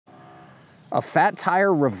A fat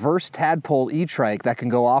tire reverse Tadpole e-trike that can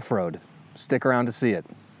go off-road. Stick around to see it.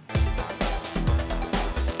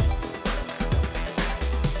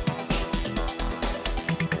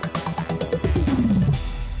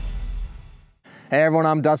 Hey everyone,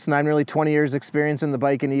 I'm Dustin. I have nearly 20 years experience in the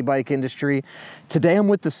bike and e-bike industry. Today I'm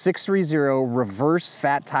with the 630 reverse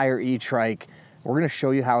fat tire e-trike. We're gonna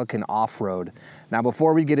show you how it can off-road. Now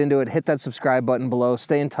before we get into it, hit that subscribe button below.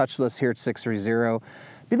 Stay in touch with us here at 630.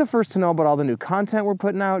 Be the first to know about all the new content we're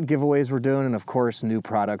putting out, giveaways we're doing, and of course, new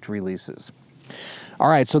product releases. All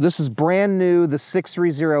right, so this is brand new, the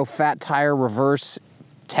 630 fat tire reverse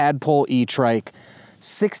Tadpole e-trike.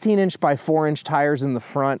 16-inch by 4-inch tires in the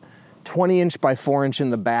front, 20-inch by 4-inch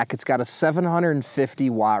in the back. It's got a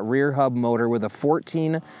 750-watt rear hub motor with a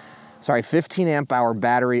 15 amp hour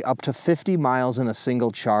battery, up to 50 miles in a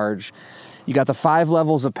single charge. You got the 5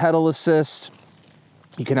 levels of pedal assist.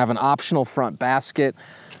 You can have an optional front basket,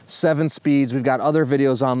 7 speeds. We've got other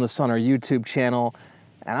videos on this on our YouTube channel,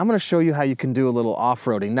 and I'm gonna show you how you can do a little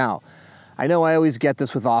off-roading. Now, I know I always get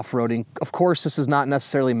this with off-roading. Of course, this is not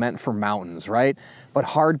necessarily meant for mountains, right? But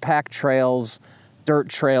hard-packed trails, dirt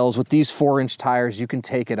trails with these 4-inch tires, you can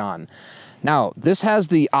take it on. Now, this has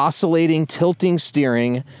the oscillating, tilting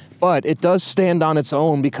steering, but it does stand on its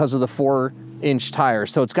own because of the 4-inch tire.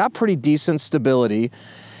 So it's got pretty decent stability.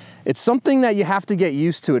 It's something that you have to get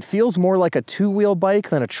used to. It feels more like a 2-wheel bike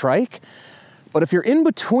than a trike. But if you're in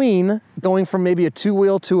between going from maybe a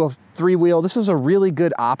 2-wheel to a 3-wheel, this is a really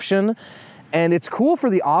good option. And it's cool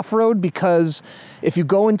for the off-road because if you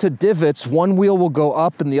go into divots, one wheel will go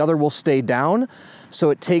up and the other will stay down.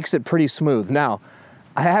 So it takes it pretty smooth. Now,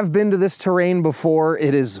 I have been to this terrain before.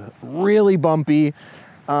 It is really bumpy.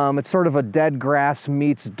 It's sort of a dead grass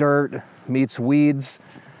meets dirt, meets weeds.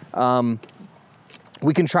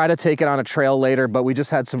 We can try to take it on a trail later, but we just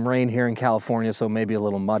had some rain here in California, so maybe a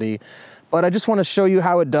little muddy. But I just want to show you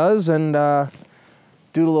how it does and do a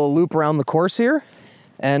little loop around the course here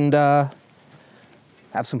and have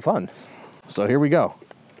some fun. So here we go.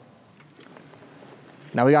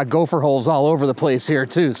 Now we got gopher holes all over the place here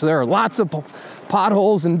too, so there are lots of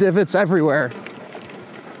potholes and divots everywhere.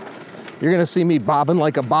 You're gonna see me bobbing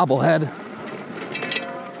like a bobblehead.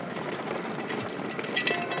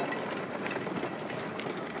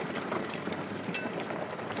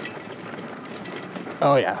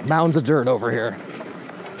 Oh yeah, mounds of dirt over here.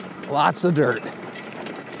 Lots of dirt.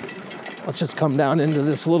 Let's just come down into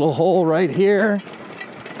this little hole right here.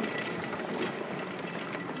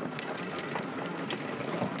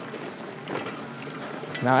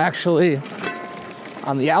 Now actually,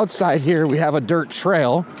 on the outside here, we have a dirt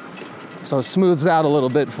trail, so it smooths out a little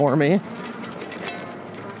bit for me.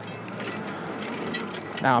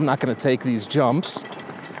 Now I'm not gonna take these jumps.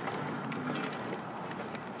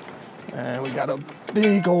 And we got a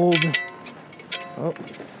big old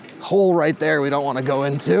hole right there we don't wanna go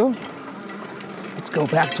into. Let's go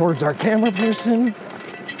back towards our camera person.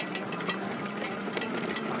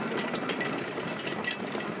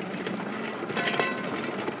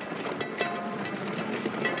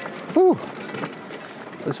 Whew.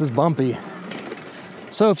 This is bumpy.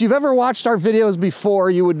 So if you've ever watched our videos before,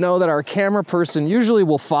 you would know that our camera person usually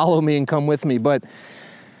will follow me and come with me, but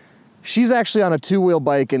she's actually on a 2-wheel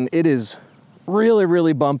bike and it is really,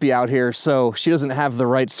 really bumpy out here, so she doesn't have the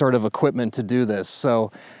right sort of equipment to do this.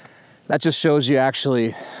 So that just shows you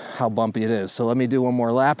actually how bumpy it is. So let me do one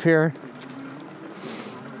more lap here.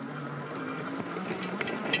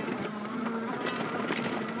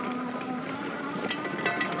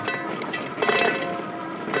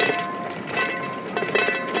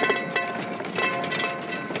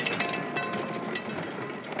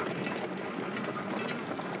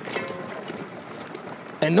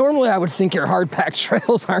 And normally I would think your hard-packed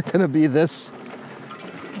trails aren't gonna be this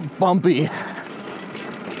bumpy.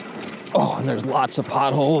 Oh, and there's lots of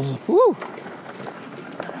potholes. Woo!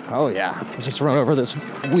 Oh yeah, let's just run over this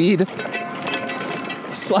weed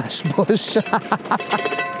slash bush.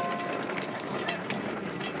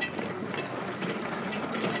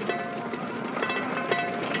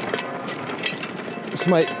 This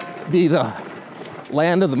might be the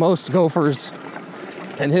land of the most gophers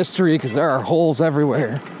in history because there are holes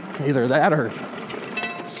everywhere. Either that or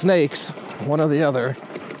snakes, one or the other.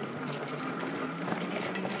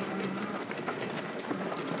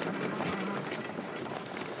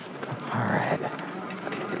 All right.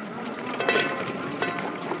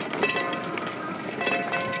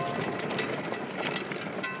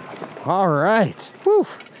 All right. Whew.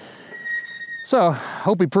 So,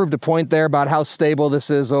 hope we proved a point there about how stable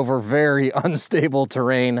this is over very unstable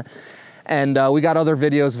terrain. And we got other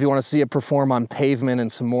videos if you want to see it perform on pavement and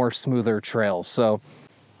some more smoother trails. So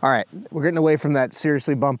All right, we're getting away from that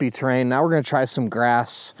seriously bumpy terrain. Now we're gonna try some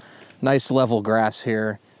grass, nice level grass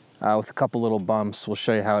here with a couple little bumps. We'll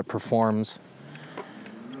show you how it performs.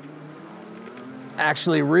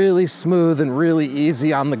 Actually really smooth and really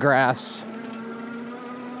easy on the grass.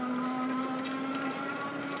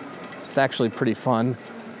 It's actually pretty fun.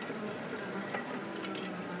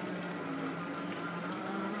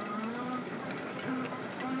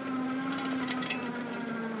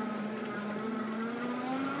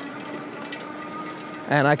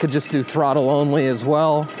 And I could just do throttle only as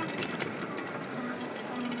well.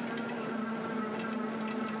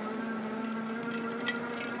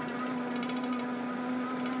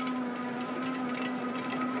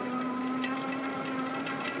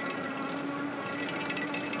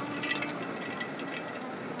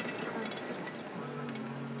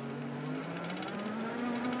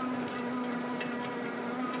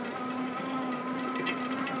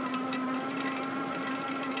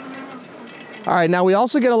 All right, now we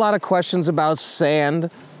also get a lot of questions about sand.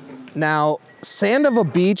 Now, sand of a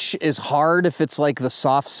beach is hard if it's like the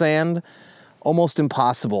soft sand, almost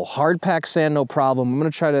impossible. Hard pack sand, no problem. I'm gonna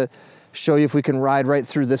try to show you if we can ride right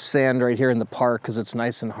through this sand right here in the park because it's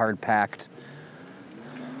nice and hard packed.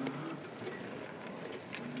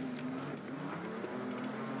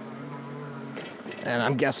 And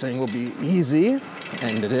I'm guessing will be easy,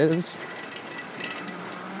 and it is.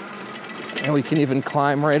 And we can even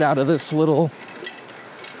climb right out of this little,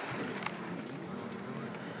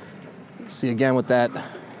 see again with that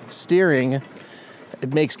steering,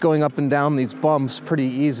 it makes going up and down these bumps pretty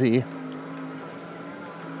easy.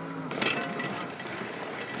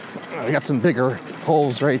 We got some bigger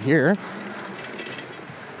holes right here.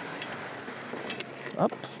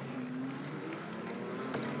 Up.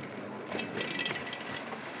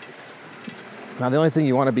 Now the only thing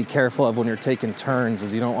you want to be careful of when you're taking turns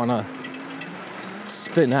is you don't want to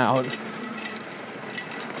spin out.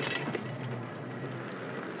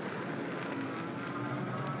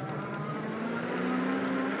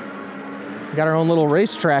 We got our own little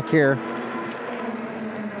racetrack here.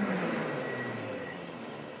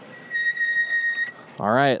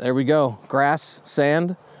 All right, there we go. Grass,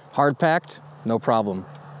 sand, hard packed, no problem.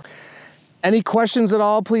 Any questions at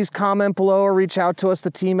all, please comment below or reach out to us, the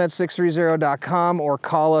team at sixthreezero.com, or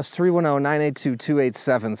call us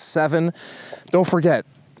 310-982-2877. Don't forget,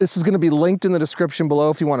 this is gonna be linked in the description below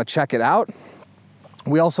if you wanna check it out.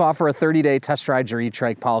 We also offer a 30-day test ride your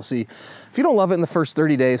e-trike policy. If you don't love it in the first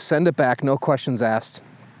 30 days, send it back, no questions asked,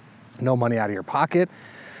 no money out of your pocket.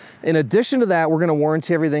 In addition to that, we're gonna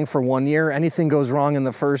warranty everything for 1 year. Anything goes wrong in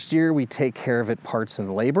the first year, we take care of it, parts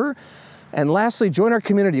and labor. And lastly, join our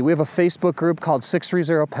community. We have a Facebook group called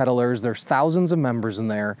 630 Peddlers. There's thousands of members in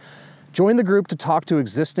there. Join the group to talk to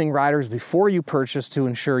existing riders before you purchase to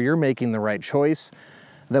ensure you're making the right choice.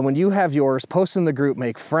 Then when you have yours, post in the group,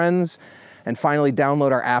 make friends, and finally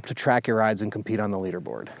download our app to track your rides and compete on the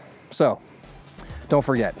leaderboard. So, don't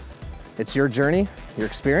forget, it's your journey, your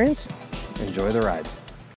experience. Enjoy the ride.